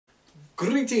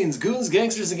Greetings, goons,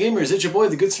 gangsters, and gamers. It's your boy,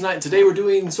 the Good Tonight, and today we're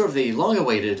doing sort of a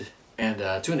long-awaited and,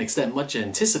 to an extent,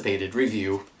 much-anticipated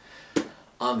review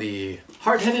on the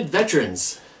hard-headed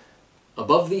veterans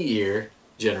above the ear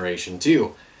Generation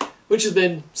 2, which has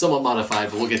been somewhat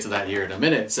modified, but we'll get to that here in a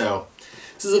minute. So,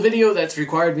 this is a video that's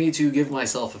required me to give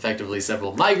myself effectively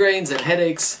several migraines and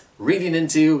headaches, reading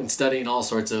into and studying all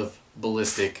sorts of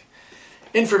ballistic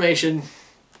information,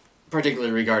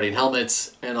 particularly regarding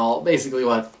helmets and all, basically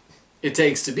what it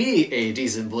takes to be a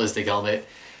decent ballistic helmet.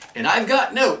 And I've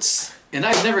got notes, and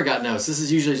I've never got notes. This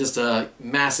is usually just a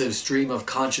massive stream of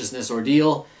consciousness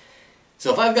ordeal.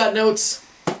 So if I've got notes,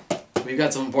 we've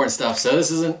got some important stuff. So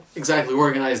this isn't exactly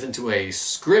organized into a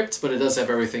script, but it does have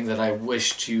everything that I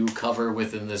wish to cover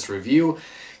within this review,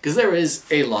 because there is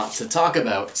a lot to talk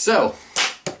about. So,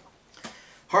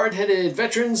 hard-headed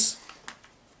veterans,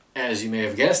 as you may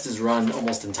have guessed, is run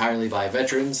almost entirely by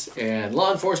veterans and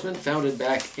law enforcement, founded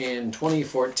back in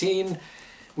 2014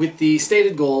 with the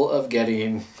stated goal of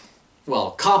getting,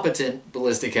 well, competent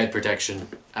ballistic head protection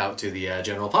out to the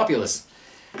general populace.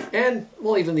 And,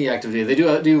 well, even the active duty.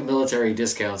 They do military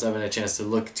discounts. I haven't had a chance to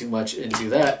look too much into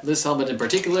that. This helmet in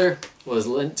particular was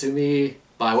lent to me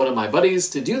by one of my buddies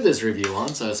to do this review on,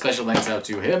 so a special thanks out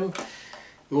to him,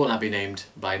 who will not be named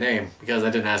by name, because I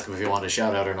didn't ask him if he wanted a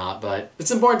shout out or not, but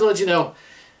it's important to let you know,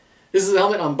 this is a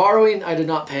helmet I'm borrowing. I did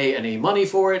not pay any money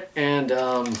for it, and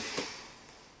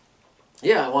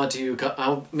yeah,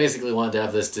 I basically wanted to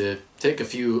have this to take a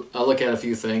look at a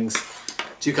few things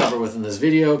to cover within this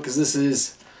video, because this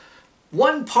is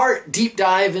one part deep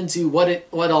dive into what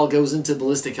all goes into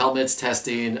ballistic helmets,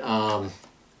 testing,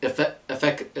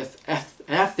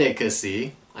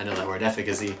 efficacy, I know that word,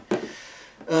 efficacy.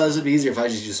 This would be easier if I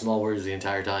just use small words the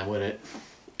entire time, wouldn't it?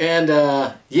 And,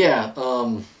 yeah,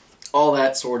 all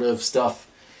that sort of stuff.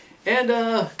 And,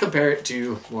 compare it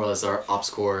to, more or less, our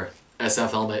OpsCore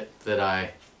SF helmet that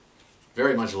I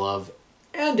very much love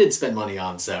and did spend money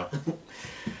on, so.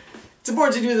 It's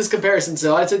important to do this comparison,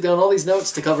 so I took down all these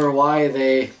notes to cover why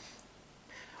they,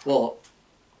 well,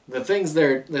 the things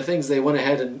they went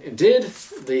ahead and did,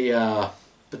 the,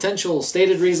 potential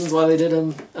stated reasons why they did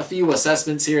them, a few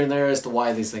assessments here and there as to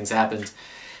why these things happened.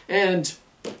 And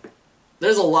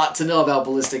there's a lot to know about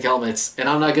ballistic helmets, and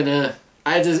I'm not gonna,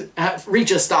 I had to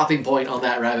reach a stopping point on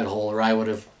that rabbit hole, or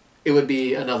it would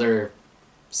be another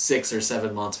 6 or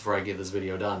 7 months before I get this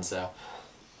video done, so.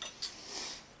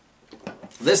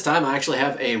 This time I actually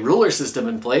have a ruler system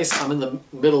in place. I'm in the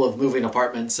middle of moving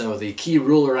apartments, so the key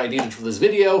ruler I needed for this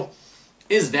video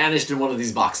is vanished in one of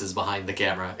these boxes behind the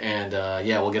camera, and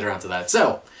yeah, we'll get around to that.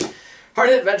 So,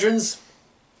 hard-hit veterans,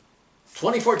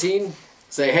 2014,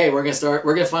 say, hey, we're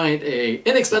gonna find a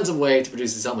inexpensive way to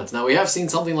produce these helmets. Now, we have seen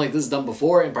something like this done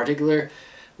before, in particular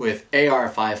with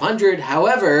AR-500.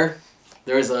 However,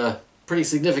 there is a pretty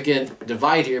significant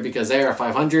divide here, because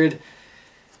AR-500,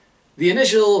 the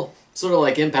initial sort of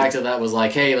like impact of that was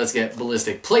like, hey, let's get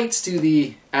ballistic plates to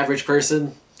the average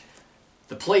person.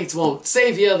 The plates won't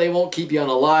save you, they won't keep you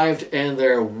unalived, and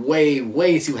they're way,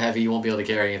 way too heavy. You won't be able to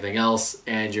carry anything else,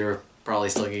 and you're probably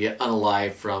still going to get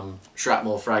unalived from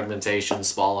shrapnel fragmentation,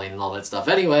 spalling, and all that stuff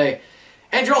anyway.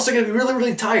 And you're also going to be really,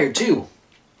 really tired, too.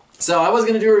 So I was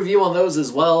going to do a review on those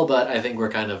as well, but I think we're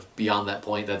kind of beyond that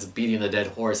point. That's beating a dead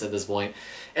horse at this point.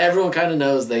 Everyone kind of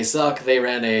knows they suck. They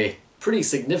ran a pretty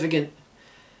significant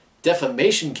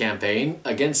defamation campaign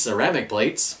against ceramic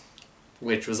plates,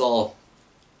 which was all...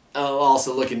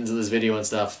 also looking into this video and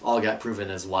stuff, all got proven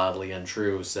as wildly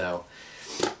untrue. So,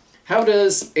 how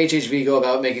does HHV go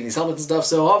about making these helmets and stuff?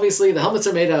 So obviously the helmets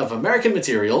are made out of American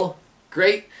material,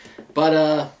 great,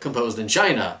 but composed in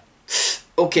China.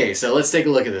 Okay, so let's take a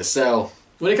look at this. So,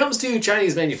 when it comes to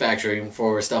Chinese manufacturing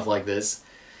for stuff like this,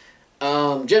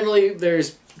 generally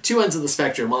there's two ends of the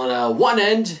spectrum. On one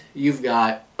end, you've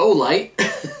got Olight,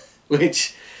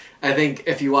 which I think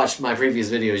if you watched my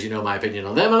previous videos, you know my opinion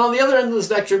on them. And on the other end of the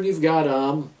spectrum, you've got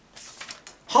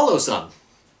Holosun.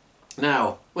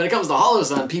 Now, when it comes to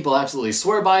Holosun, people absolutely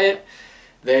swear by it.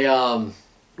 They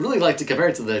really like to compare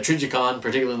it to the Trijicon,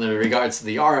 particularly in regards to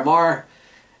the RMR.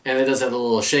 And it does have the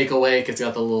little shake awake. It's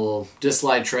got the little disc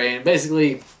slide tray. And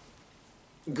basically,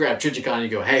 you grab Trijicon and you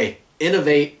go, hey,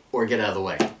 innovate or get out of the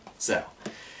way. So,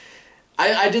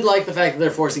 I did like the fact that they're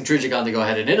forcing Trijicon to go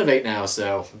ahead and innovate now,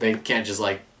 so they can't just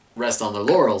like rest on their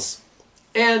laurels.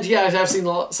 And yeah, I've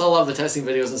saw a lot of the testing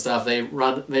videos and stuff. They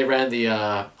ran the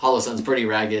Holosuns pretty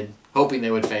ragged, hoping they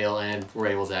would fail, and were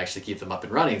able to actually keep them up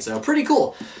and running. So pretty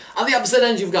cool. On the opposite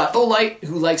end, you've got Olight,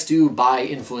 who likes to buy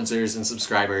influencers and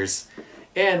subscribers,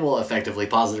 and will effectively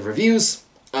positive reviews.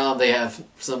 They have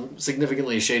some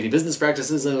significantly shady business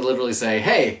practices, and they literally say,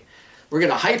 hey, we're going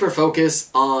to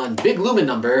hyper-focus on big lumen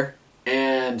number,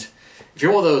 and if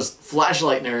you're one of those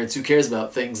flashlight nerds who cares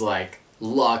about things like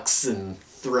lux and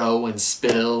throw and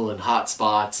spill and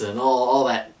hotspots and all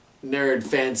that nerd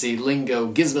fancy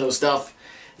lingo gizmo stuff,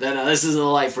 then this isn't a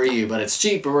light for you, but it's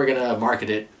cheap and we're going to market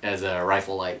it as a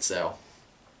rifle light, so...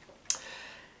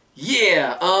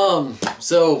 Yeah,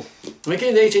 so when it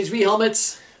came to HHV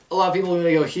helmets, a lot of people,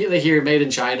 they hear made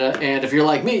in China, and if you're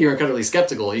like me, you're incredibly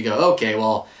skeptical. You go, okay,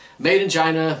 well, made in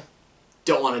China,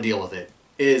 don't want to deal with it,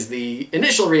 is the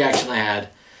initial reaction I had.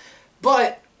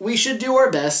 But we should do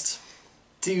our best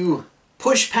to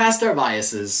push past our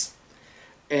biases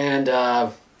and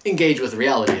engage with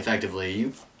reality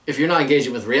effectively. If you're not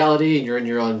engaging with reality and you're in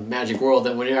your own magic world,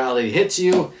 then when reality hits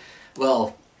you,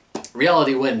 well,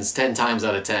 reality wins 10 times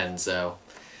out of 10, so...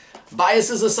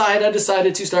 Biases aside, I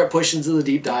decided to start pushing into the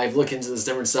deep dive, look into this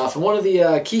different stuff, and one of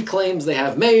the key claims they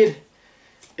have made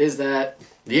is that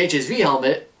the HHV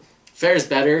helmet fares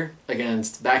better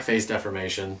against backface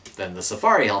deformation than the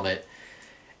Safari helmet.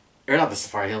 Or not the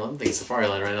Safari helmet, I'm thinking Safari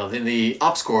helmet right now, than the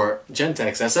OpsCore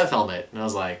Gentex SF helmet. And I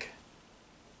was like,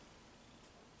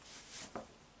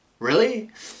 really?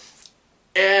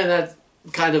 And that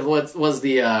kind of what was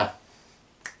the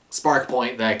spark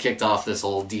point that kicked off this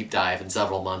whole deep dive and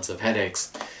several months of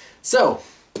headaches. So,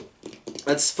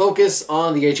 let's focus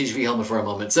on the HHV helmet for a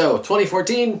moment. So,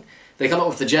 2014, they come up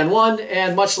with the Gen 1,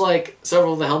 and much like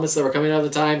several of the helmets that were coming out at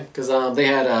the time, because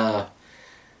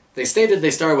they stated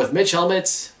they started with Mitch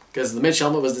helmets, because the Mitch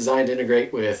helmet was designed to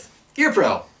integrate with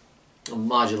EarPro, a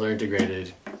modular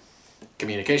integrated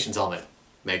communications helmet.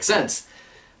 Makes sense.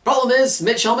 Problem is,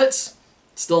 Mitch helmets,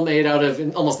 still made out of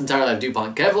almost entirely of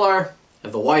Dupont Kevlar,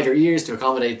 have the wider ears to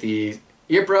accommodate the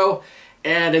EarPro,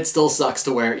 and it still sucks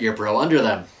to wear EarPro under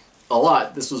them. A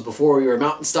lot. This was before we were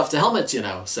mounting stuff to helmets, you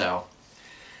know, so...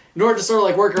 In order to sort of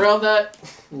like work around that,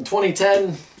 in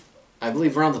 2010, I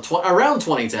believe around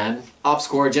 2010,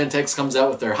 OpsCore Gentex comes out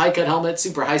with their high-cut helmet,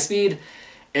 super high speed,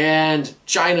 and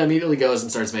China immediately goes and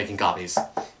starts making copies.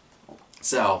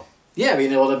 So, yeah,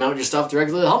 being able to mount your stuff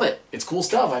directly to the helmet, it's cool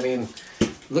stuff. I mean...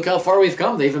 Look how far we've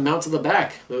come. They even mount to the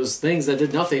back. Those things that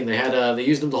did nothing. They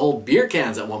used them to hold beer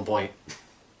cans at one point.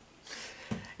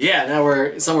 Yeah, now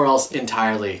we're somewhere else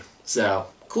entirely. So,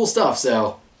 cool stuff.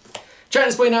 So,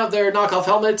 China's putting out their knockoff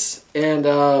helmets, and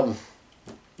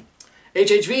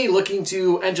HHV looking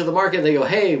to enter the market. They go,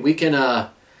 hey, we can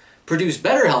produce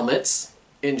better helmets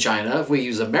in China if we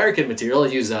use American material,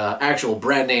 use actual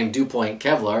brand name DuPont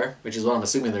Kevlar, which is what I'm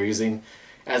assuming they're using,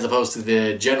 as opposed to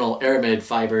the general Aramid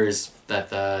fibers that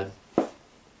the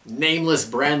nameless,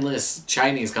 brandless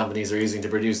Chinese companies are using to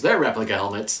produce their replica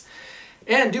helmets.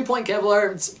 And Dupont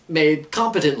Kevlar is made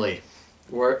competently.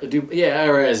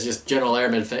 Whereas just general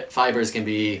Aramid fibers can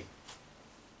be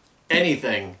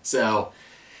anything. So,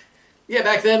 yeah,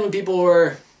 back then when people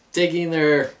were taking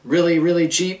their really, really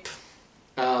cheap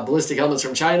ballistic helmets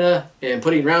from China and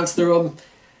putting rounds through them,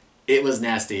 it was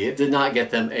nasty. It did not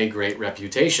get them a great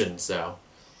reputation, so...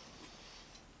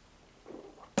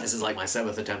 This is like my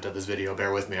 7th attempt at this video,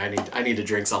 bear with me, I need to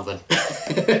drink something.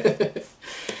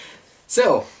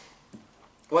 So,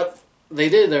 what they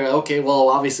did, they're okay, well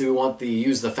obviously we want to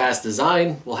use the fast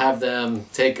design, we'll have them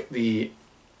take the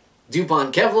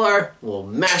Dupont Kevlar, we'll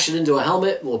mash it into a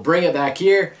helmet, we'll bring it back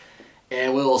here,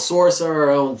 and we'll source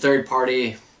our own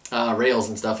third-party rails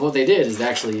and stuff. And what they did is they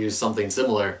actually use something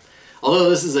similar. Although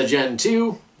this is a Gen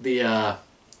 2, the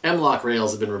M-Lock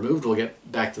rails have been removed, we'll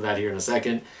get back to that here in a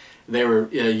second. They were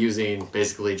using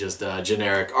basically just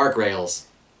generic arc rails,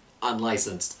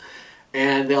 unlicensed.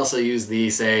 And they also used the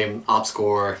same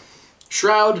OpsCore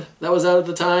shroud that was out at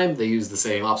the time. They used the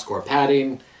same OpsCore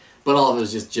padding, but all of it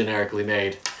was just generically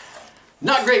made.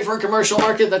 Not great for a commercial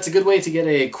market. That's a good way to get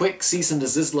a quick cease and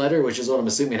desist letter, which is what I'm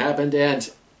assuming happened. And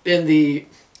in the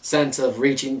sense of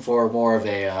reaching for more of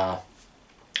a,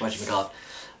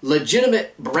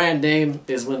 legitimate brand name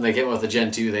is when they came out with the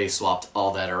Gen 2, they swapped all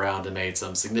that around and made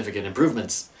some significant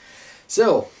improvements.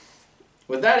 So,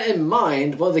 with that in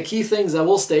mind, one of the key things I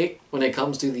will state when it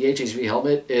comes to the HHV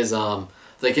helmet is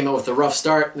they came out with a rough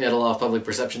start. They had a lot of public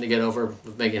perception to get over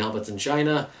with making helmets in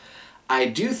China. I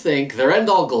do think their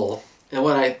end-all goal, and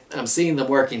what I'm seeing them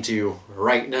working to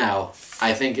right now,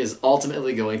 I think is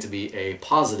ultimately going to be a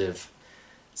positive.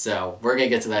 So, we're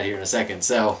going to get to that here in a second.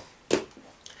 So,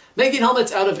 making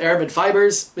helmets out of Aramid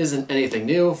fibers isn't anything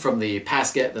new from the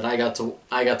Pasket that I got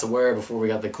to wear before we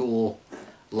got the cool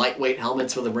lightweight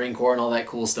helmets for the Marine Corps and all that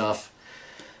cool stuff.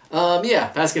 Yeah,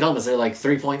 Pasket helmets, they're like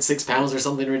 3.6 pounds or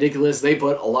something ridiculous. They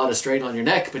put a lot of strain on your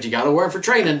neck, but you gotta wear them for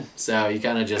training, so you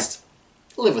kind of just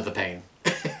live with the pain.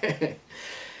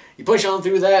 you push on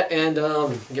through that and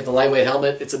you get the lightweight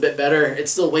helmet. It's a bit better.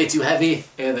 It's still way too heavy,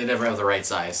 and they never have the right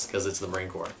size because it's the Marine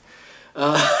Corps.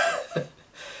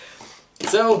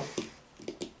 So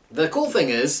the cool thing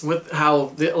is, with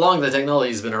how long the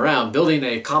technology has been around, building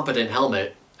a competent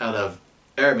helmet out of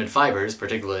Aramid fibers,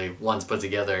 particularly ones put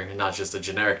together and not just a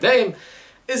generic name,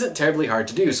 isn't terribly hard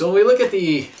to do. So when we look at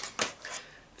the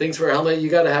things for a helmet, you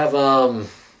got to have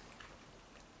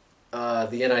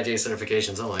the NIJ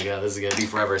certifications. Oh my god, this is going to be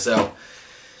forever. So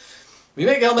we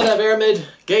make a helmet out of Aramid,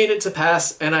 getting it to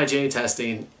pass NIJ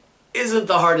testing isn't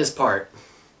the hardest part.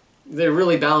 They're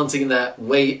really balancing that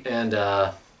weight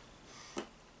and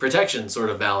protection sort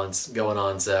of balance going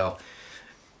on. So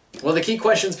one of the key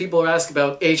questions people ask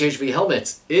about HHV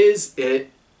helmets, is it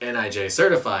NIJ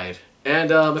certified?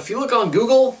 And if you look on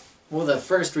Google, one of the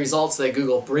first results that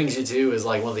Google brings you to is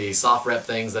like one of the soft rep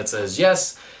things that says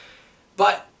yes,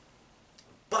 but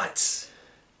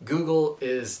Google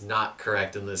is not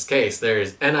correct in this case.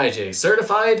 There's NIJ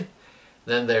certified,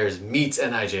 then there's meets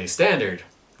NIJ standard,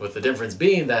 with the difference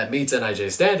being that meets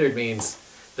NIJ standard means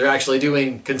they're actually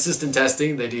doing consistent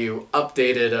testing. They do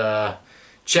updated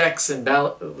checks and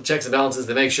balances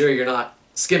to make sure you're not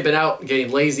skimping out,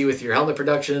 getting lazy with your helmet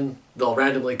production. They'll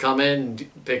randomly come in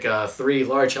and pick 3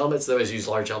 large helmets. They always use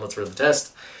large helmets for the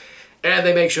test. And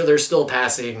they make sure they're still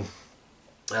passing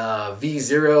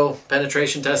V0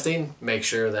 penetration testing. Make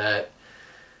sure that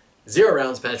 0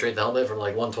 rounds penetrate the helmet from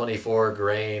like 124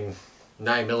 grain,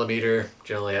 9mm,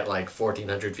 generally at like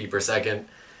 1400 feet per second.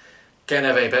 Can't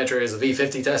have any penetrators. The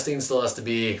V50 testing still has to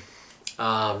be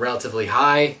relatively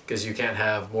high because you can't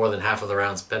have more than half of the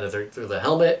rounds penetrate through the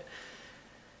helmet.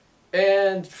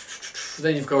 And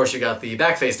then of course you got the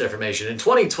backface deformation. In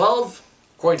 2012,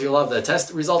 according to a lot of the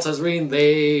test results I was reading,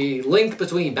 they link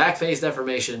between backface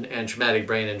deformation and traumatic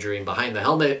brain injury behind the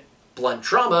helmet. Blunt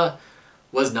trauma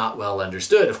was not well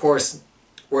understood. Of course,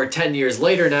 we're 10 years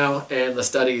later now, and the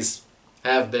studies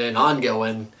have been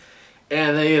ongoing,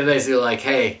 and they basically like,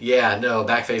 hey, yeah, no,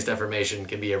 backface deformation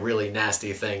can be a really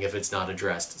nasty thing if it's not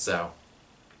addressed. So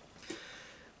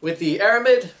with the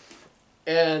Aramid,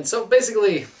 and so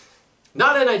basically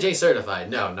not NIJ certified,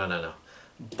 no,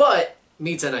 but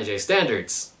meets NIJ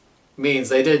standards. Means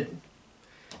they did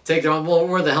take their own, well,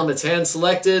 were the helmets hand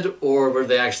selected, or were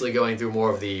they actually going through more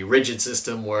of the rigid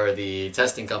system where the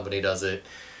testing company does it,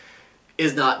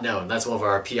 is not known. That's one of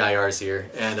our PIRs here.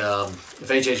 And if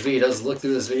HHV does look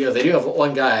through this video, they do have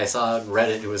one guy I saw on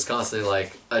Reddit who was constantly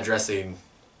like addressing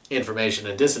information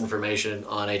and disinformation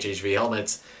on HHV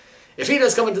helmets. If he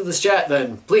does come into this chat,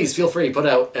 then please feel free to put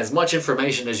out as much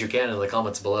information as you can in the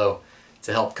comments below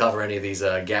to help cover any of these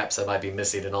gaps I might be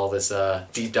missing in all this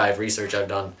deep dive research I've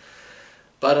done.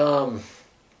 But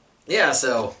yeah,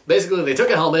 so basically they took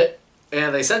a helmet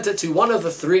and they sent it to one of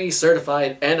the 3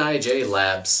 certified NIJ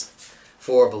labs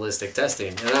for ballistic testing.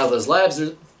 And out of those labs,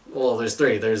 there's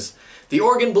 3. There's the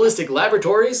Oregon Ballistic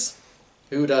Laboratories,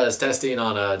 who does testing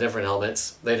on different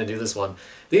helmets. They didn't do this one.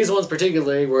 These ones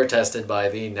particularly were tested by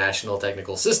the National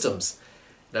Technical Systems.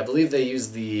 And I believe they use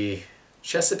the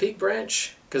Chesapeake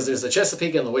branch, because there's the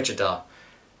Chesapeake and the Wichita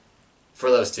for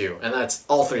those 2. And that's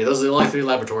all 3. Those are the only 3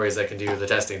 laboratories that can do the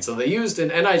testing. So they used an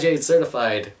NIJ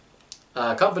certified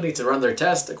company to run their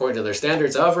test according to their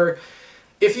standards. However,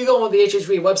 if you go on the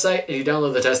HHV website and you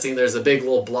download the testing, there's a big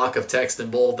little block of text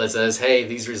in bold that says, hey,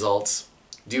 these results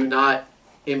do not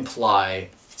imply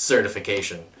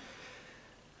certification.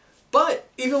 But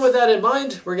even with that in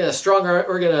mind, we're gonna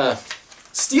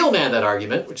steelman that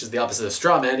argument, which is the opposite of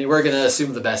straw man, and we're gonna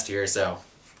assume the best here. So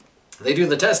they do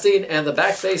the testing, and the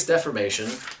backface deformation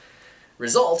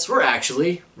results were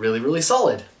actually really, really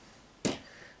solid.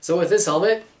 So with this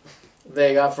helmet,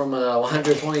 they got from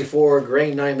 124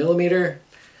 grain 9mm.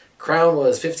 Crown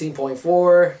was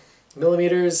 15.4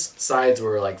 millimeters. Sides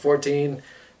were like 14.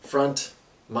 Front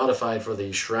modified for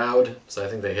the shroud, so I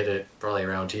think they hit it probably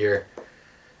around here.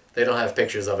 They don't have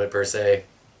pictures of it per se,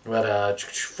 but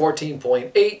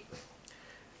 14.8.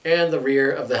 And the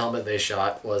rear of the helmet they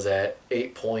shot was at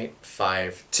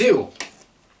 8.52.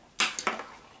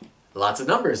 Lots of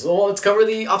numbers. Well, let's cover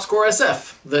the OpsCore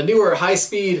SF, the newer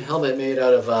high-speed helmet made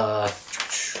out of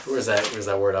where's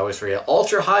that word? I always forget.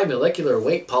 Ultra-high molecular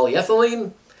weight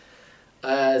polyethylene,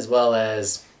 as well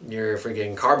as your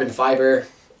friggin' carbon fiber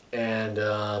and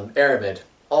Aramid.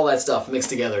 All that stuff mixed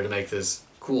together to make this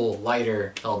cool,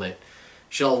 lighter helmet.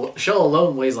 Shell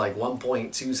alone weighs like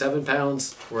 1.27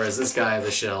 pounds, whereas this guy, the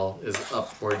shell, is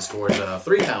upwards towards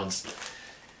 3 pounds.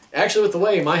 Actually, with the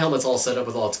way my helmet's all set up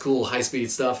with all its cool high-speed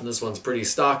stuff, and this one's pretty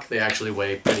stock, they actually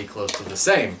weigh pretty close to the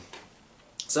same.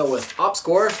 So with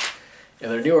OpsCore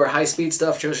and their newer high-speed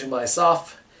stuff chosen by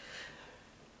SOF,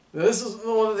 Now, this is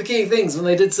one of the key things when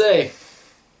they did say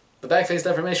the backface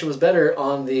deformation was better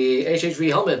on the HHV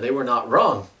helmet. They were not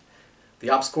wrong. The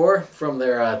ops core from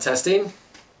their testing,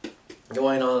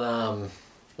 going on,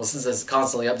 well, since it's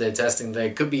constantly updated testing, they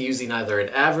could be using either an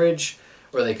average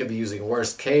or they could be using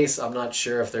worst case. I'm not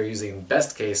sure if they're using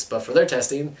best case, but for their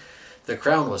testing, the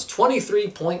crown was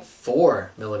 23.4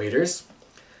 millimeters.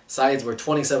 Sides were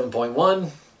 27.1,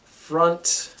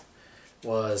 front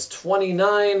was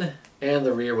 29, and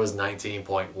the rear was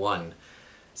 19.1.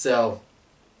 So,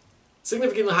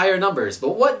 significantly higher numbers.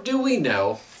 But what do we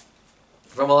know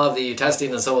from a lot of the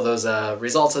testing and some of those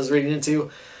results I was reading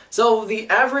into? So the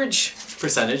average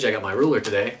percentage, I got my ruler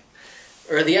today,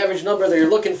 or the average number that you're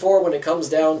looking for when it comes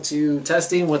down to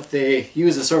testing, what they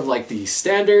use as sort of like the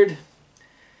standard,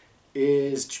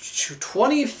 is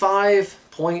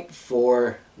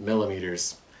 25.4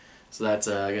 millimeters. So that's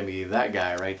going to be that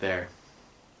guy right there.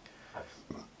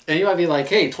 And you might be like,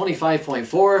 hey,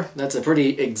 25.4, that's a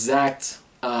pretty exact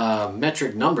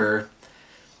metric number.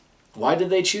 Why did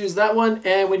they choose that one?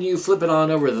 And when you flip it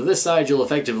on over to this side, you'll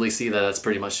effectively see that it's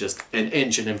pretty much just an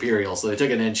inch in imperial. So they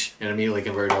took an inch and immediately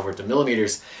converted over to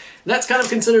millimeters. And that's kind of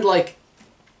considered like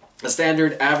a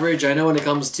standard average. I know when it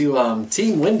comes to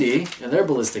Team Windy and their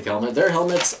ballistic helmet, their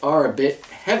helmets are a bit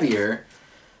heavier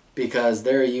because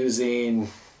they're using,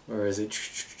 where is it?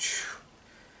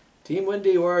 Team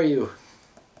Windy, where are you?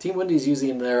 Team Windy's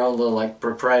using their own little like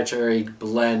proprietary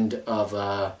blend of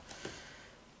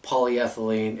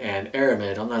polyethylene and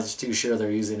Aramid. I'm not too sure they're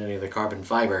using any of the carbon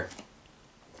fiber.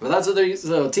 But that's what they're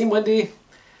using. So Team Windy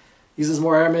uses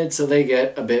more Aramid, so they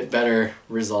get a bit better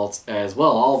results as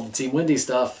well. All of the Team Windy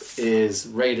stuff is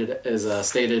rated, as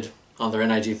stated on their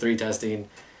NIG3 testing,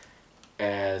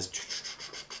 as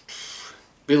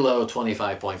below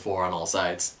 25.4 on all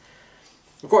sides.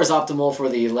 Of course, optimal for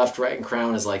the left, right, and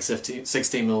crown is like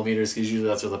 16 millimeters, because usually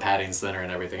that's where the padding's thinner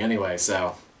and everything anyway.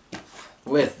 So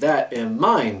with that in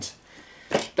mind,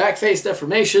 backface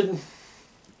deformation,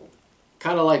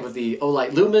 kind of like with the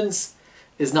Olight lumens,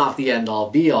 is not the end-all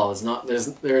be-all. It's not.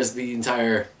 There's the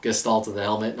entire gestalt of the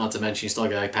helmet. Not to mention you still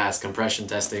got to pass compression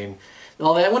testing and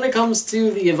all that. When it comes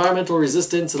to the environmental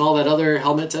resistance and all that other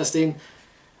helmet testing,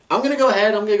 I'm gonna go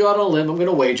ahead. I'm gonna go out on a limb. I'm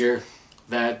gonna wager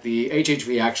that the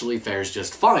HHV actually fares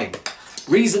just fine.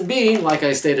 Reason being, like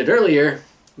I stated earlier,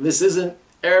 this isn't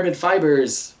Aramid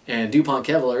fibers and Dupont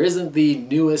Kevlar isn't the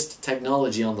newest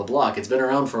technology on the block. It's been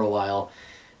around for a while.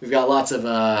 We've got lots of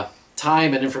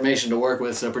time and information to work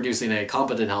with, so producing a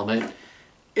competent helmet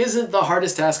isn't the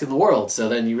hardest task in the world. So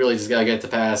then you really just gotta get to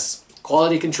pass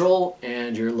quality control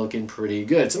and you're looking pretty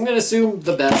good. So I'm gonna assume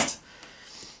the best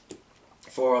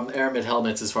for Aramid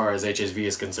helmets as far as HHV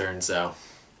is concerned, so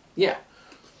yeah.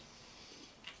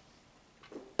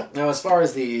 Now as far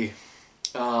as the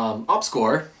op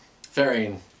score,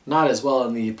 faring not as well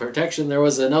in the protection, there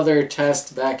was another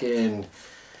test back in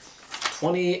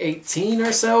 2018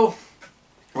 or so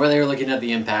where they were looking at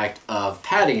the impact of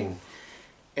padding.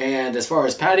 And as far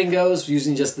as padding goes,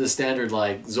 using just the standard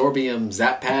like Zorbium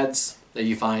Zap pads that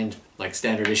you find like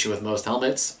standard issue with most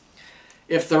helmets,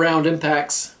 if the round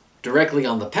impacts directly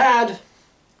on the pad,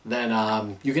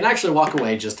 then you can actually walk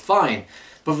away just fine.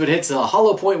 But if it hits a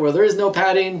hollow point where there is no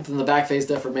padding, then the backface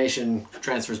deformation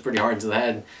transfers pretty hard into the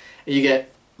head, and you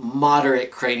get moderate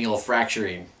cranial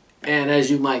fracturing. And as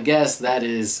you might guess, that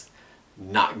is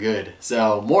not good.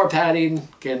 So more padding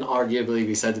can arguably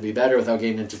be said to be better without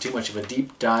getting into too much of a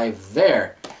deep dive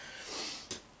there.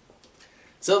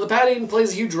 So the padding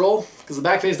plays a huge role because the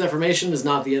backface deformation is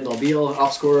not the end all be all.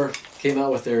 OpScore came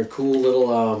out with their cool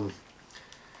little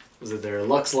was it their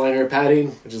Lux Liner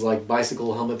padding, which is like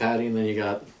bicycle helmet padding. Then you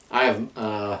got, I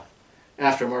have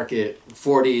aftermarket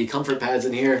 40 comfort pads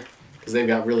in here because they've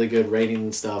got really good rating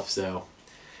and stuff. So,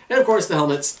 and of course the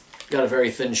helmet's got a very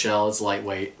thin shell. It's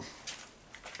lightweight.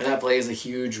 And that plays a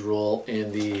huge role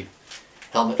in the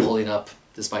helmet holding up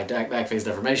despite backface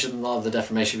deformation. A lot of the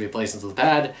deformation will be placed into the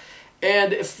pad.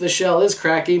 And if the shell is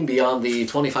cracking beyond the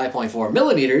 25.4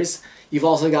 millimeters, you've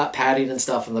also got padding and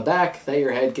stuff in the back that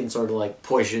your head can sort of like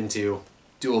push into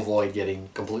to avoid getting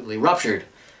completely ruptured,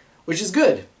 which is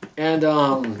good. And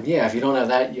yeah, if you don't have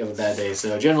that, you have a bad day.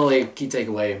 So generally, key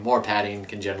takeaway, more padding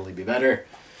can generally be better.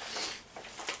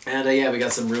 And yeah, we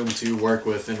got some room to work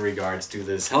with in regards to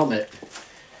this helmet.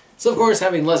 So of course,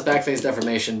 having less backface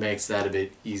deformation makes that a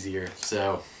bit easier.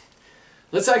 So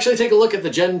let's actually take a look at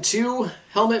the Gen 2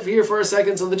 helmet here for a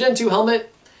second. So the Gen 2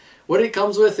 helmet, what it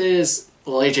comes with is,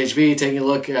 well, HHV taking a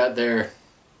look at their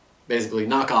basically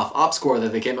knockoff op score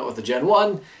that they came out with the Gen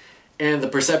 1 and the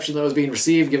perception that was being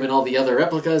received given all the other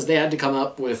replicas. They had to come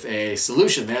up with a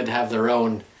solution. They had to have their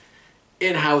own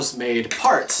in-house made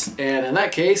parts. And in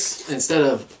that case,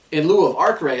 in lieu of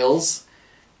arc rails,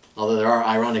 although there are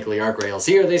ironically arc rails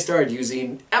here, they started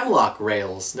using M-LOK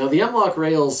rails. Now the M-LOK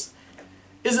rails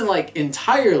isn't like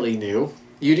entirely new.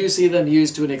 You do see them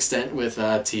used to an extent with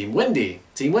Team Windy.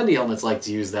 Team Windy helmets like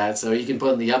to use that, so you can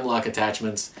put in the M-LOK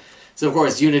attachments. So of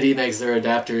course Unity makes their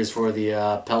adapters for the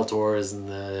Peltors and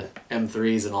the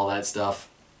M3s and all that stuff.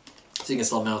 So you can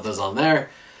still mount those on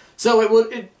there. So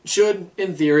it should,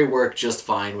 in theory, work just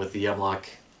fine with the M-LOK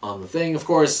on the thing. Of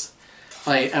course,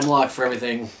 M-LOK for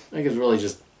everything, I think it's really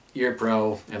just ear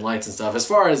pro and lights and stuff. As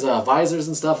far as visors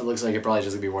and stuff, it looks like you're probably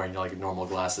just going to be wearing like normal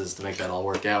glasses to make that all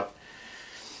work out.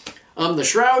 The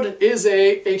shroud is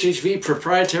a HHV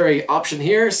proprietary option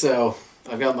here, so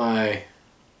I've got my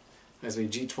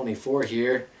G24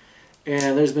 here,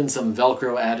 and there's been some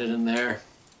Velcro added in there,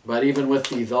 but even with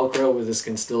the Velcro, this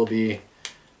can still be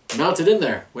mounted in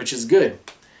there, which is good.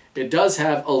 It does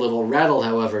have a little rattle,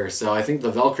 however, so I think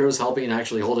the Velcro is helping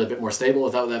actually hold it a bit more stable.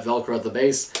 Without that Velcro at the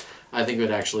base, I think it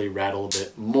would actually rattle a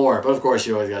bit more, but of course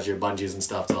you always got your bungees and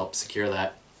stuff to help secure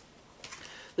that.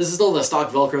 This is still the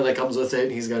stock Velcro that comes with it.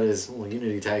 He's got his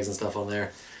Unity tags and stuff on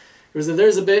there.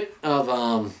 There's a bit of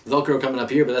Velcro coming up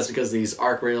here, but that's because these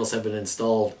arc rails have been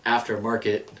installed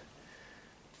aftermarket.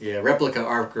 Yeah, replica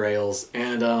arc rails.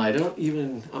 And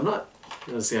I'm not,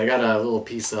 let's see, I got a little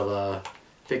piece of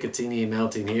Picatinny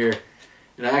mounting here,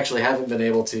 and I actually haven't been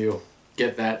able to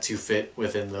get that to fit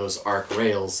within those arc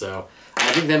rails, so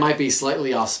I think they might be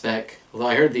slightly off spec, although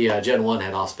I heard the Gen 1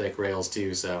 had off spec rails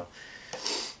too, so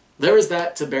there is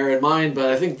that to bear in mind.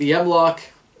 But I think the M-LOK,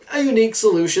 a unique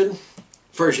solution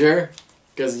for sure,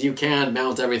 because you can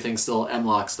mount everything still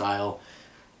M-LOK style.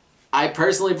 I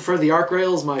personally prefer the arc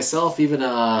rails myself. Even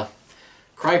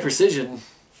Cry Precision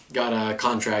got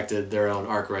contracted their own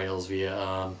arc rails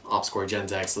via OpsCore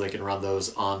Gentex, so they can run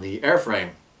those on the airframe.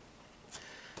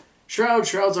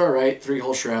 Shroud's alright,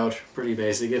 3-hole shroud, pretty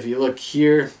basic. If you look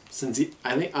here,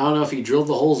 I don't know if he drilled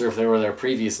the holes or if they were there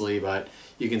previously, but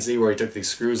you can see where he took the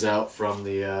screws out from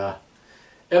the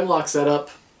M-LOK setup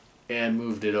and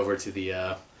moved it over to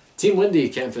the Team Windy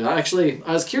cam fit. Actually,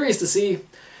 I was curious to see,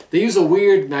 they use a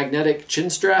weird magnetic chin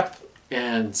strap,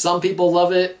 and some people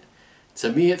love it.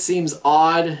 To me it seems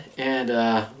odd, and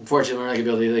unfortunately we're not going to be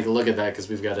able to take a look at that because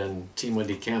we've got a Team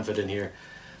Windy cam fit in here.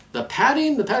 The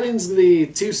padding's the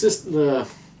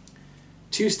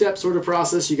two-step sort of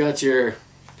process. You got your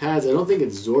pads. I don't think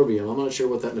it's Zorbium. I'm not sure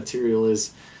what that material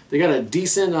is. They got a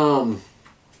decent,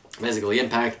 basically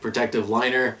impact protective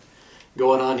liner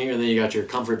going on here, and then you got your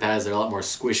comfort pads that are a lot more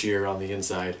squishier on the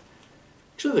inside.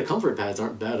 Actually, the comfort pads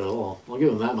aren't bad at all. I'll give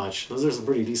them that much. Those are some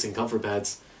pretty decent comfort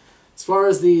pads. As far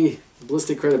as the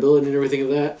ballistic credibility and everything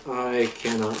of that, I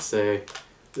cannot say.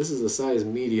 This is a size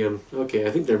medium. Okay, I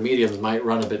think their mediums might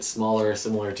run a bit smaller,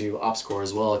 similar to OpsCore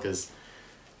as well, because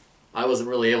I wasn't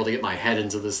really able to get my head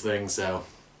into this thing, so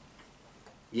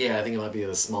yeah, I think it might be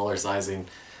the smaller sizing.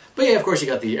 But yeah, of course you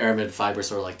got the Aramid fiber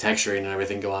sort of like texturing and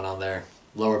everything going on there.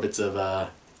 Lower bits of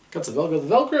cuts of Velcro.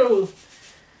 The Velcro,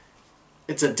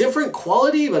 it's a different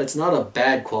quality, but it's not a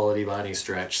bad quality by any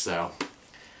stretch, so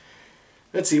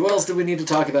let's see, what else do we need to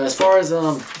talk about? As far as,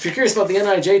 if you're curious about the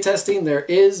NIJ testing, there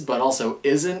is, but also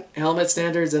isn't helmet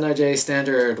standards. NIJ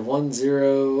standard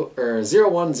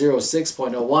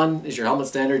 0106.01 is your helmet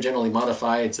standard, generally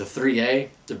modified to 3A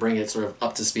to bring it sort of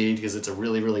up to speed because it's a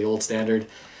really, really old standard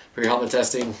for your helmet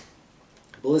testing.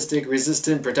 Ballistic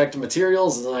resistant protective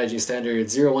materials is NIJ standard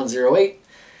 0108.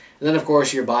 And then, of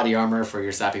course, your body armor for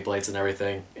your sappy plates and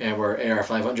everything. And where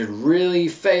AR500 really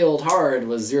failed hard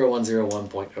was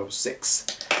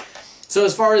 0101.06. So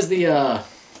as far as the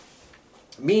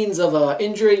means of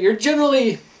injury, you're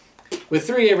generally, with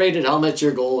 3A rated helmets,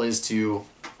 your goal is to,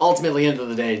 ultimately, end of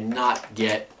the day, not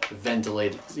get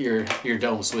ventilated, your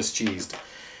dome Swiss cheesed.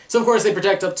 So, of course, they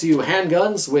protect up to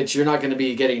handguns, which you're not going to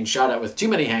be getting shot at with too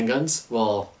many handguns.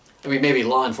 Well, I mean, maybe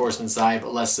law enforcement side,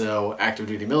 but less so active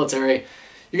duty military.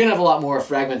 You're going to have a lot more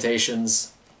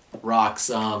fragmentations, rocks.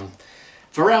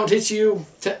 If a round hits you,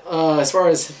 as far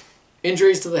as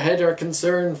injuries to the head are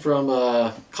concerned from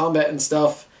combat and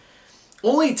stuff,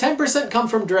 only 10% come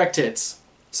from direct hits.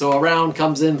 So a round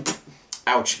comes in,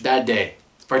 ouch, bad day,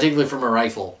 particularly from a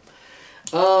rifle.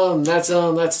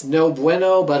 That's no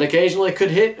bueno, but occasionally it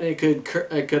could hit, and it could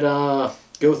go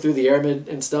through the aramid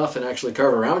and stuff and actually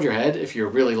curve around your head if you're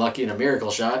really lucky in a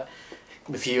miracle shot.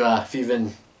 If you've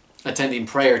been attending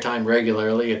prayer time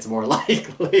regularly, it's more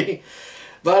likely.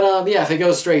 But yeah, if it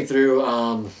goes straight through,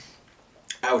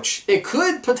 ouch. It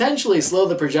could potentially slow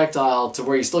the projectile to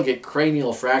where you still get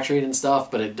cranial fracturing and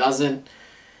stuff, but it doesn't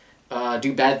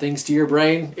do bad things to your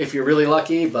brain if you're really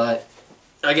lucky. But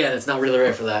again, it's not really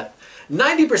right for that.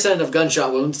 90% of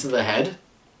gunshot wounds to the head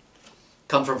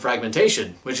come from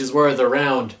fragmentation, which is where the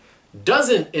round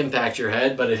doesn't impact your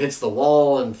head, but it hits the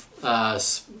wall and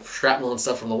shrapnel and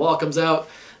stuff from the wall comes out.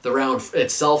 The round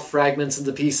itself fragments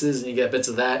into pieces and you get bits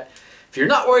of that. If you're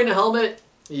not wearing a helmet,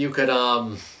 you could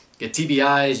get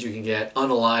TBIs, you can get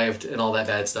unalived and all that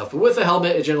bad stuff. But with a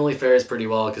helmet, it generally fares pretty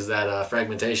well because that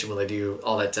fragmentation, when they do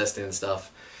all that testing and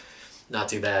stuff, not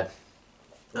too bad.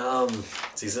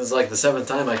 See, since like the 7th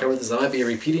time I covered this, I might be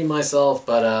repeating myself,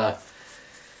 but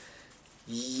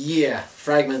yeah,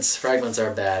 fragments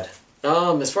are bad.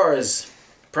 As far as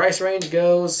price range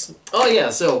goes, oh yeah,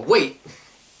 so weight.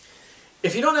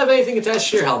 If you don't have anything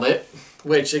attached to your helmet,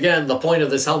 which again, the point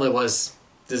of this helmet was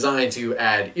designed to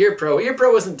add ear pro. Ear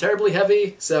pro isn't terribly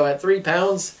heavy, so at 3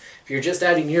 pounds, if you're just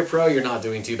adding ear pro, you're not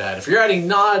doing too bad. If you're adding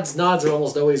nods, nods are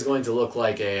almost always going to look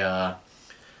like a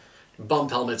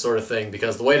bump helmet sort of thing,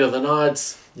 because the weight of the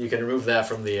nods, you can remove that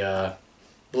from the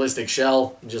ballistic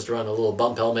shell and just run a little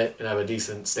bump helmet and have a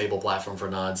decent stable platform for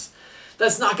nods.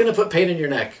 That's not going to put pain in your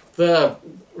neck. The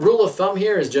rule of thumb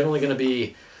here is generally going to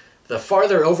be the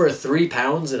farther over 3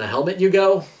 pounds in a helmet you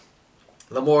go,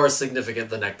 the more significant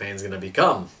the neck pain is going to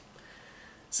become.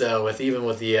 So even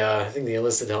with the, I think the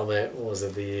enlisted helmet, what was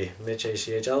it, the Mitch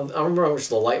HCH, I don't remember how much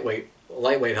the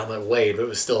lightweight helmet weighed, but it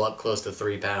was still up close to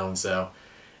 3 pounds, so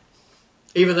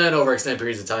even then, over extended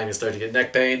periods of time, you start to get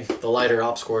neck pain. The lighter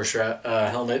OpsCore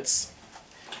helmets,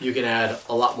 you can add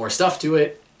a lot more stuff to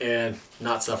it and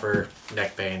not suffer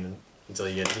neck pain until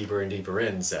you get deeper and deeper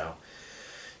in, so.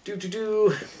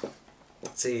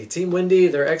 Let's see, Team Windy,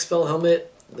 their XFEL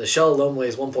helmet, the shell alone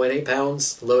weighs 1.8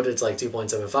 pounds. Loaded, it's like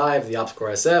 2.75. The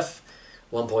OpsCore SF,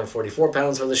 1.44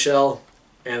 pounds for the shell.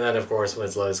 And then, of course, when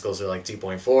it's loaded, it's closer to like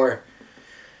 2.4.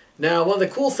 Now, one of the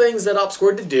cool things that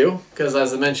OpsCore did do, because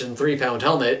as I mentioned, 3-pound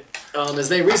helmet, is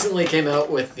they recently came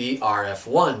out with the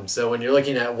RF1. So when you're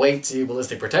looking at weight to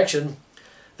ballistic protection,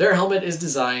 their helmet is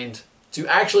designed to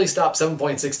actually stop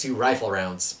 7.62 rifle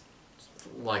rounds,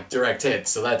 like direct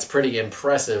hits. So that's pretty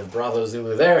impressive. Bravo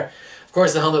Zulu there. Of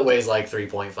course, the helmet weighs like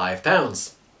 3.5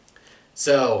 pounds.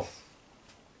 So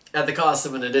at the cost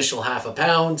of an additional ½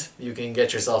 pound, you can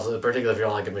get yourself, particularly if you're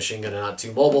on like a machine gun and not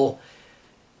too mobile,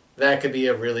 that could be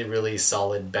a really, really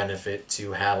solid benefit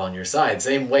to have on your side.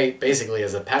 Same weight, basically,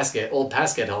 as a old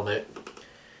Pasket helmet,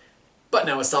 but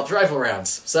now it stops rifle rounds.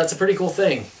 So that's a pretty cool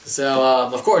thing. So,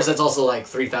 of course, that's also like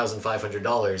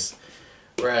 $3,500.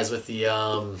 Whereas with the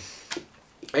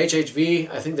HHV,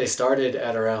 I think they started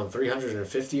at around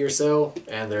 $350 or so,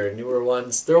 and their newer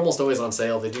ones, they're almost always on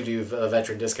sale. They do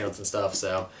veteran discounts and stuff,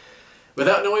 so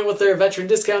without knowing what their veteran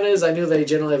discount is, I knew they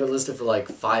generally have it listed for like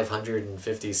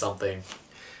 $550 something.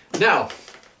 Now,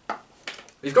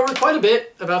 we've covered quite a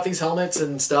bit about these helmets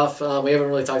and stuff. We haven't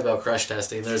really talked about crush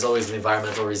testing. There's always the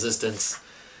environmental resistance.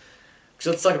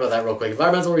 So let's talk about that real quick.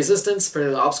 Environmental resistance,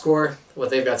 particularly the OpsCore, what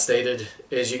they've got stated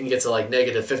is you can get to like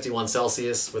 -51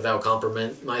 Celsius without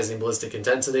compromising ballistic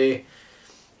intensity.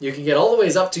 You can get all the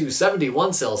ways up to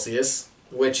 71 Celsius,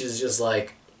 which is just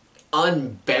like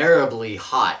unbearably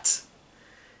hot.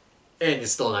 And you're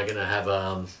still not going to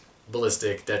have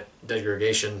ballistic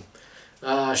degradation.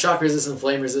 Shock resistant,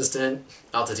 flame resistant,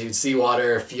 altitude,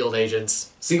 seawater, field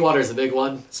agents. Seawater is a big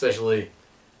one, especially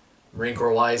Marine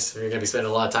Corps wise. If you're going to be spending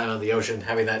a lot of time on the ocean,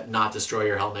 having that not destroy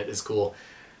your helmet is cool.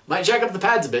 Might jack up the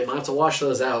pads a bit, might have to wash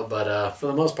those out, but for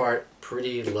the most part,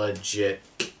 pretty legit.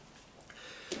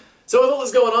 So with all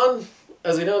this going on,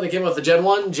 as we know, they came out with the Gen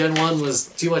 1. Gen 1 was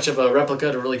too much of a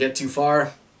replica to really get too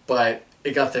far, but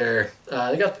it got their,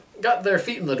 they got their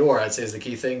feet in the door, I'd say is the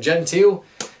key thing. Gen 2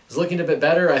 is looking a bit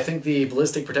better. I think the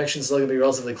ballistic protection is still going to be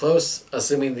relatively close,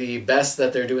 assuming the best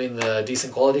that they're doing the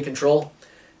decent quality control.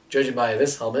 Judging by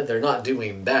this helmet, they're not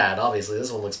doing bad. Obviously, this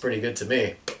one looks pretty good to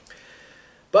me.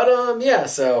 But, yeah,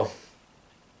 so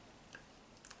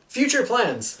future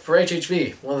plans for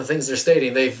HHV. One of the things they're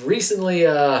stating, they've recently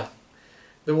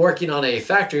been working on a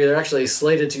factory. They're actually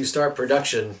slated to start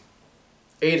production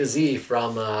A to Z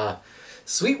from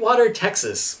Sweetwater,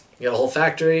 Texas. You got a whole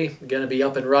factory going to be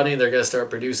up and running. They're going to start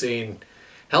producing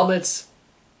helmets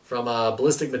from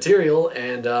ballistic material,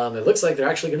 and it looks like they're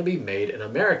actually going to be made in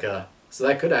America. So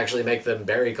that could actually make them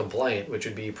Berry compliant, which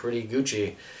would be pretty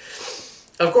Gucci.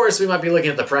 Of course, we might be looking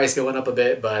at the price going up a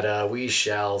bit, but we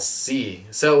shall see.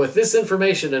 So with this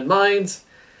information in mind,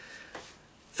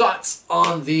 thoughts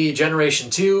on the Generation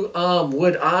 2.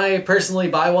 Would I personally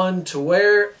buy one to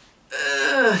wear?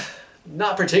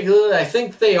 Not particularly. I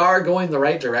think they are going the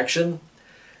right direction.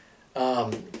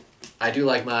 I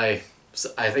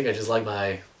think I just like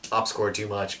my OpsCore too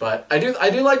much, but I do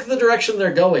like the direction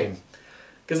they're going.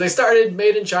 Because they started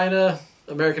made in China,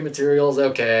 American materials,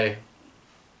 okay.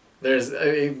 There's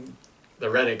the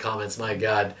Reddit comments, my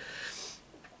God.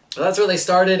 Well, that's where they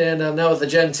started, and now with the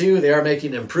Gen 2, they are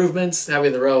making improvements.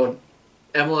 Having their own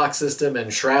M-LOK system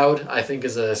and shroud, I think,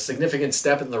 is a significant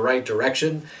step in the right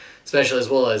direction, especially as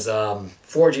well as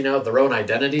forging out their own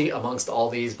identity amongst all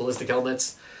these ballistic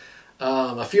helmets.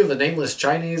 A few of the nameless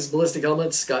Chinese ballistic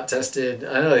helmets got tested.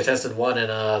 I know they tested one in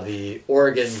the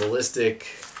Oregon Ballistic,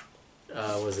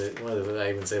 what did I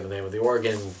even say the name of the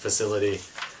Oregon facility?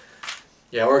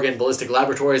 Yeah, Oregon Ballistic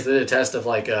Laboratories. They did a test of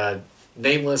like a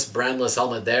nameless, brandless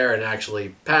helmet there and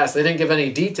actually passed. They didn't give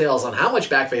any details on how much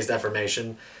backface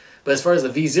deformation, but as far as the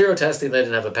V0 testing, they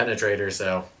didn't have a penetrator,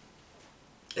 so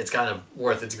it's kind of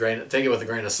worth its grain. Take it with a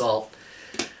grain of salt.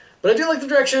 But I do like the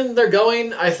direction they're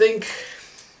going. I think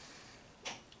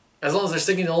as long as they're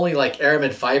sticking to only like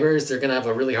Aramid fibers, they're going to have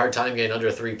a really hard time getting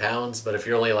under 3 pounds. But if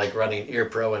you're only like running Ear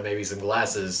Pro and maybe some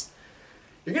glasses,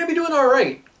 you're going to be doing all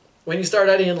right. When you start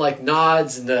adding in like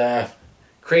nods and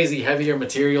crazy heavier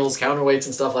materials, counterweights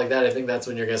and stuff like that, I think that's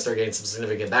when you're going to start getting some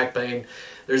significant back pain.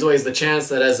 There's always the chance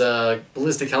that as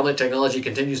ballistic helmet technology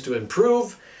continues to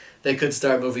improve, they could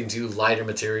start moving to lighter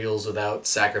materials without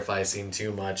sacrificing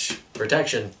too much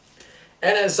protection.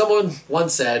 And as someone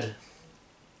once said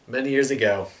many years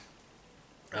ago,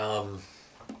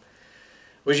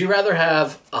 would you rather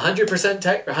have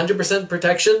 100%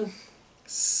 protection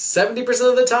 70%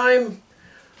 of the time,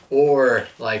 or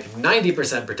like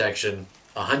 90% protection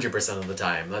 100% of the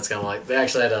time? That's kind of like, they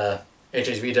actually had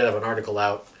HHV did have an article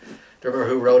out. Don't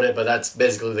remember who wrote it, but that's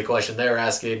basically the question they're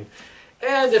asking.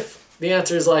 And if the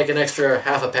answer is like an extra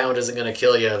half a pound isn't going to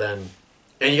kill you, then,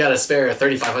 and you got to spare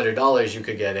 $3,500, you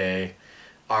could get a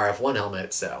RF1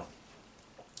 helmet. So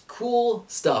cool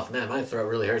stuff. Man, my throat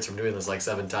really hurts from doing this like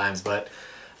 7 times, but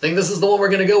I think this is the one we're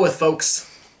going to go with, folks.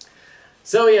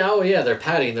 So yeah, oh yeah, they're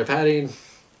padding. Padding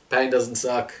doesn't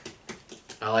suck.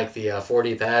 I like the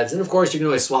 4D pads. And of course, you can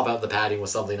always swap out the padding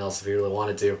with something else if you really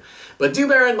wanted to. But do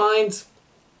bear in mind,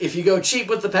 if you go cheap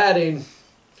with the padding,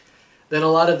 then a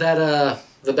lot of that,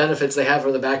 the benefits they have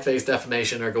for the backface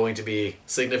deformation are going to be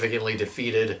significantly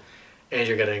defeated, and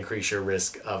you're going to increase your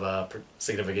risk of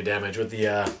significant damage. With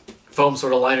the foam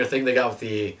sort of liner thing they got with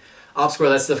the OpScore,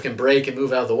 that stuff can break and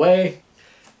move out of the way.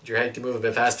 Your head can move a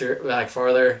bit faster, back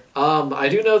farther. I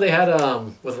do know they had,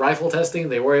 with rifle testing,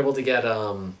 they were able to get,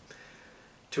 to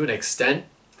an extent,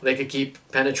 they could keep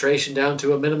penetration down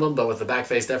to a minimum, but with the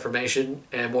backface deformation,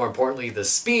 and more importantly, the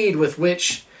speed with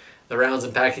which the round's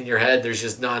impacting your head, there's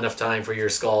just not enough time for your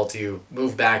skull to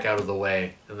move back out of the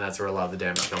way, and that's where a lot of the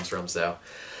damage comes from. So,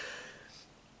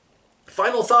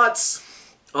 final thoughts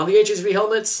on the HHV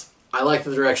helmets. I like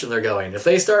the direction they're going. If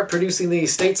they start producing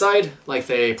these stateside, like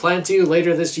they plan to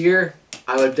later this year,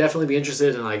 I would definitely be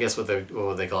interested in, I guess, what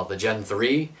would they call it, the Gen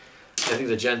 3. I think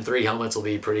the Gen 3 helmets will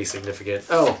be pretty significant.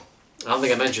 Oh, I don't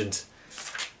think I mentioned.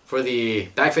 For the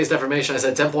backface deformation, I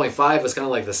said 10.5 was kind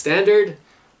of like the standard,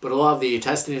 but a lot of the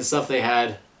testing and stuff they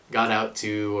had got out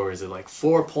to, or is it like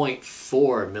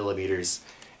 4.4 millimeters,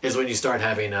 is when you start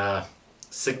having a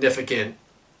significant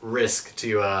risk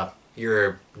to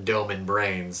your dome and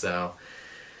brain. So,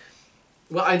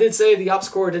 well, I did say the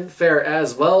OpScore didn't fare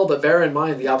as well, but bear in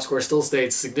mind the OpScore still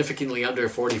stays significantly under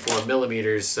 44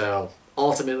 millimeters, so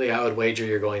ultimately I would wager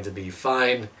you're going to be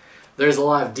fine. There's a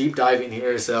lot of deep diving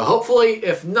here, so hopefully,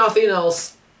 if nothing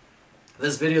else,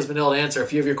 this video's been able to answer a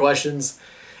few of your questions.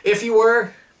 If you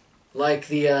were like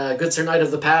the Good Sir Knight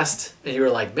of the past, and you were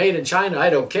like, made in China, I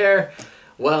don't care,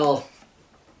 well,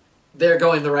 they're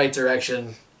going the right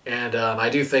direction. And I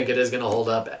do think it is going to hold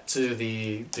up to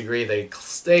the degree they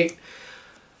state.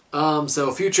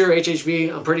 So future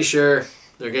HHV, I'm pretty sure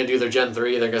they're going to do their Gen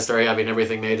 3. They're going to start having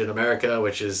everything made in America,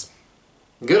 which is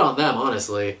good on them,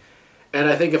 honestly. And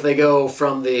I think if they go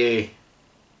from the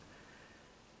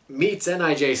meets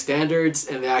NIJ standards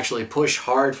and they actually push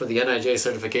hard for the NIJ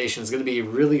certification, it's going to be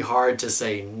really hard to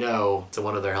say no to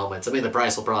one of their helmets. I mean, the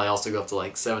price will probably also go up to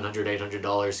like $700,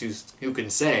 $800. Who can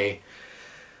say?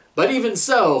 But even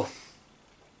so,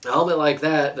 a helmet like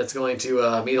that, that's going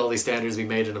to meet all these standards, be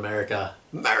made in America.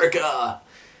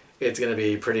 It's going to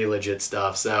be pretty legit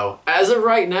stuff. So, as of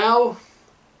right now,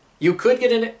 you could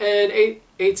get an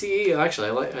ATE.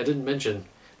 Actually, I didn't mention,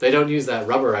 they don't use that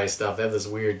rubberized stuff. They have this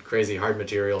weird, crazy hard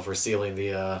material for sealing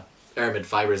the Aramid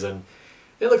fibers, and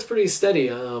it looks pretty steady.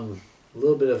 A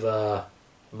little bit of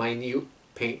minute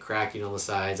paint cracking on the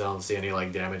sides. I don't see any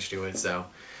like damage to it. So,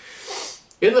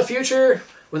 in the future,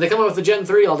 when they come out with the Gen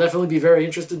 3, I'll definitely be very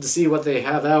interested to see what they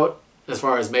have out as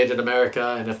far as made in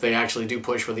America, and if they actually do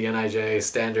push for the NIJ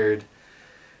standard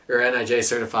or NIJ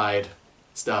certified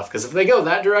stuff. Because if they go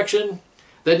that direction,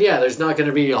 then yeah, there's not going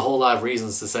to be a whole lot of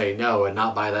reasons to say no and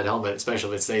not buy that helmet,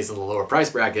 especially if it stays in the lower price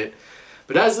bracket.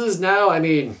 But as is now, I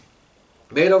mean,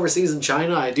 made overseas in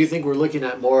China, I do think we're looking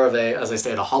at more of a, as I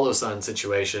said, a Hollow Sun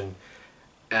situation,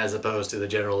 as opposed to the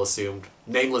general assumed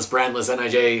nameless, brandless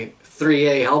NIJ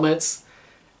 3A helmets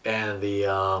and the,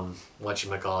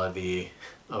 whatchamacallit, the,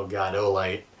 oh god,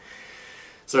 Olight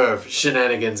sort of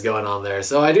shenanigans going on there.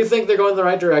 So I do think they're going the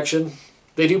right direction.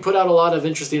 They do put out a lot of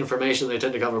interesting information. They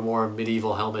tend to cover more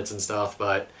medieval helmets and stuff,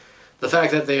 but the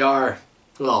fact that they are,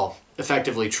 well,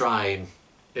 effectively trying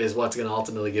is what's going to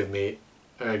ultimately give me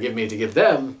to give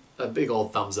them a big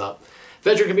old thumbs up.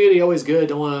 Veteran community, always good.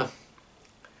 Don't want to...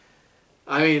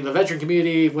 I mean, the veteran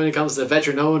community, when it comes to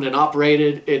veteran-owned and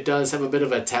operated, it does have a bit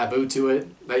of a taboo to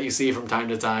it that you see from time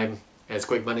to time. It's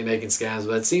quick money-making scams,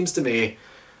 but it seems to me,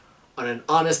 on an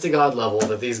honest-to-God level,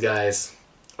 that these guys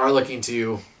are looking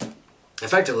to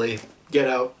effectively get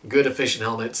out good, efficient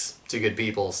helmets to good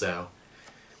people. So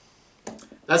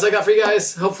that's what I got for you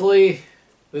guys. Hopefully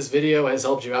this video has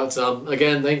helped you out some.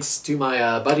 Again, thanks to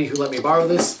my buddy who let me borrow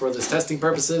this for this testing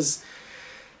purposes.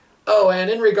 Oh, and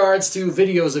in regards to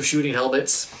videos of shooting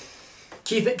helmets,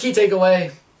 key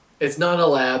takeaway, it's not a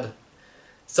lab.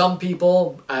 Some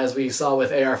people, as we saw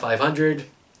with AR500,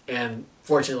 and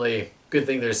fortunately, good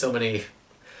thing there's so many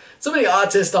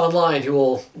autists online who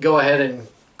will go ahead and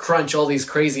crunch all these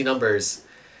crazy numbers.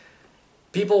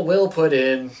 People will put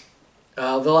in,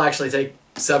 they'll actually take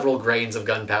several grains of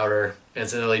gunpowder and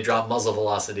suddenly drop muzzle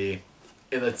velocity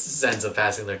in the sense of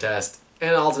passing their test.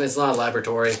 And ultimately, it's not a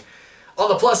laboratory. On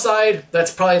the plus side,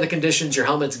 that's probably the conditions your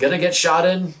helmet's going to get shot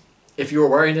in if you were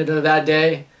wearing it in a bad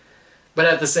day. But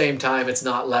at the same time, it's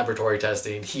not laboratory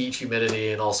testing. Heat,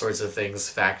 humidity, and all sorts of things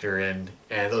factor in,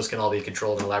 and those can all be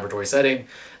controlled in a laboratory setting.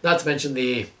 Not to mention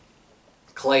the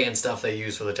clay and stuff they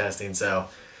use for the testing. So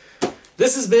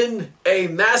this has been a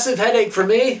massive headache for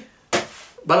me,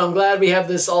 but I'm glad we have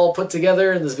this all put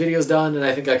together and this video's done, and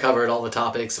I think I covered all the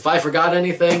topics. If I forgot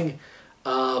anything,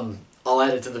 I'll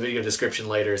add it to the video description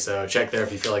later, so check there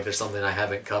if you feel like there's something I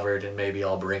haven't covered, and maybe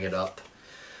I'll bring it up.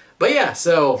 But yeah,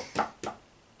 so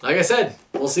like I said,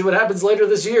 we'll see what happens later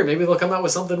this year. Maybe they'll come out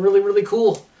with something really, really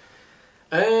cool.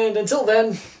 And until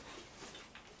then,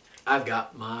 I've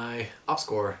got my ops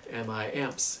core and my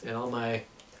amps and all my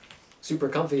super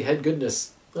comfy head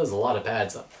goodness. There's a lot of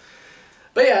pads.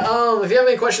 But yeah, if you have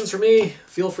any questions for me,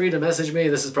 feel free to message me.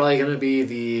 This is probably going to be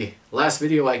the last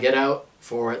video I get out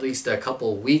for at least a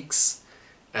couple weeks.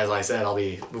 As I said, I'll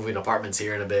be moving apartments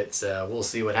here in a bit, so we'll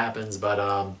see what happens.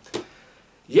 But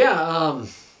yeah,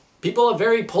 people have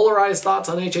very polarized thoughts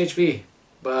on HHV,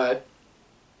 but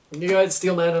you go ahead,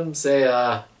 steelman them,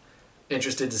 say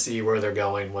interested to see where they're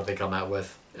going, what they come out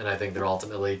with, and I think they're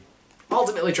ultimately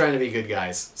trying to be good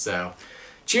guys. So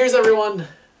cheers everyone,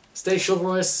 stay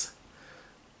chivalrous,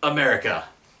 America.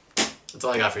 That's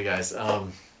all I got for you guys.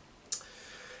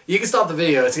 You can stop the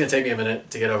video. It's going to take me a minute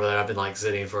to get over there. I've been like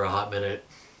sitting for a hot minute.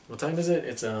 What time is it?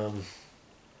 It's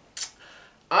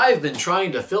I've been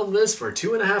trying to film this for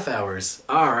 2.5 hours.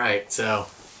 Alright, so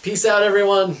peace out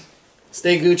everyone.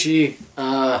 Stay Gucci.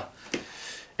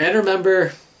 And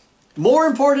remember, more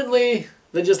importantly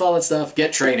than just all that stuff,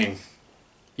 get training.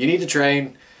 You need to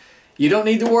train. You don't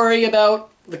need to worry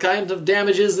about the kind of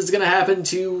damages that's going to happen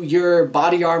to your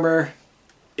body armor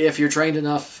if you're trained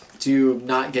enough to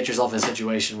not get yourself in a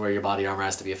situation where your body armor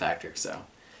has to be a factor. So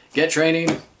get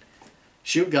training,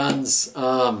 shoot guns,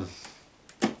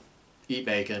 eat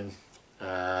bacon,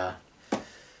 other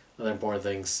important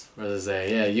things. What does it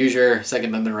say? Yeah, use your Second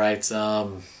Amendment rights.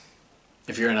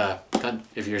 If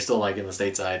you're still like in the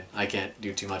stateside, I can't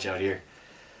do too much out here.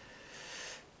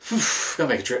 Gotta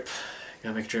make a trip.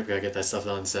 Gotta get that stuff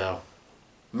done. So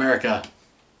America.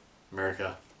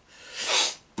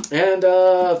 And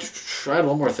I had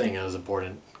one more thing that was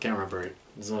important. Can't remember it.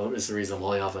 It's the reason I'm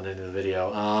holding off on the end of the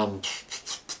video.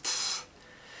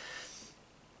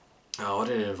 Oh, what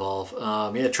did it involve?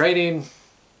 Yeah, training.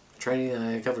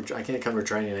 I can't cover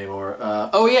training anymore.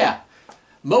 Oh yeah.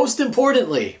 Most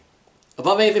importantly,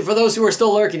 above anything, for those who are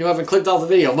still lurking, who haven't clicked off the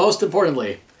video, most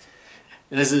importantly,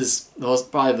 and this is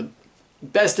probably the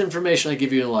best information I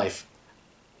give you in life.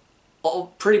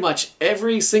 Pretty much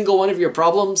every single one of your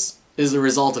problems is the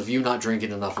result of you not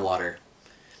drinking enough water.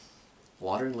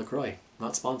 Water and LaCroix.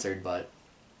 Not sponsored, but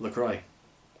LaCroix.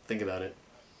 Think about it.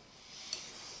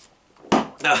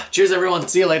 Cheers everyone.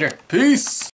 See you later. Peace.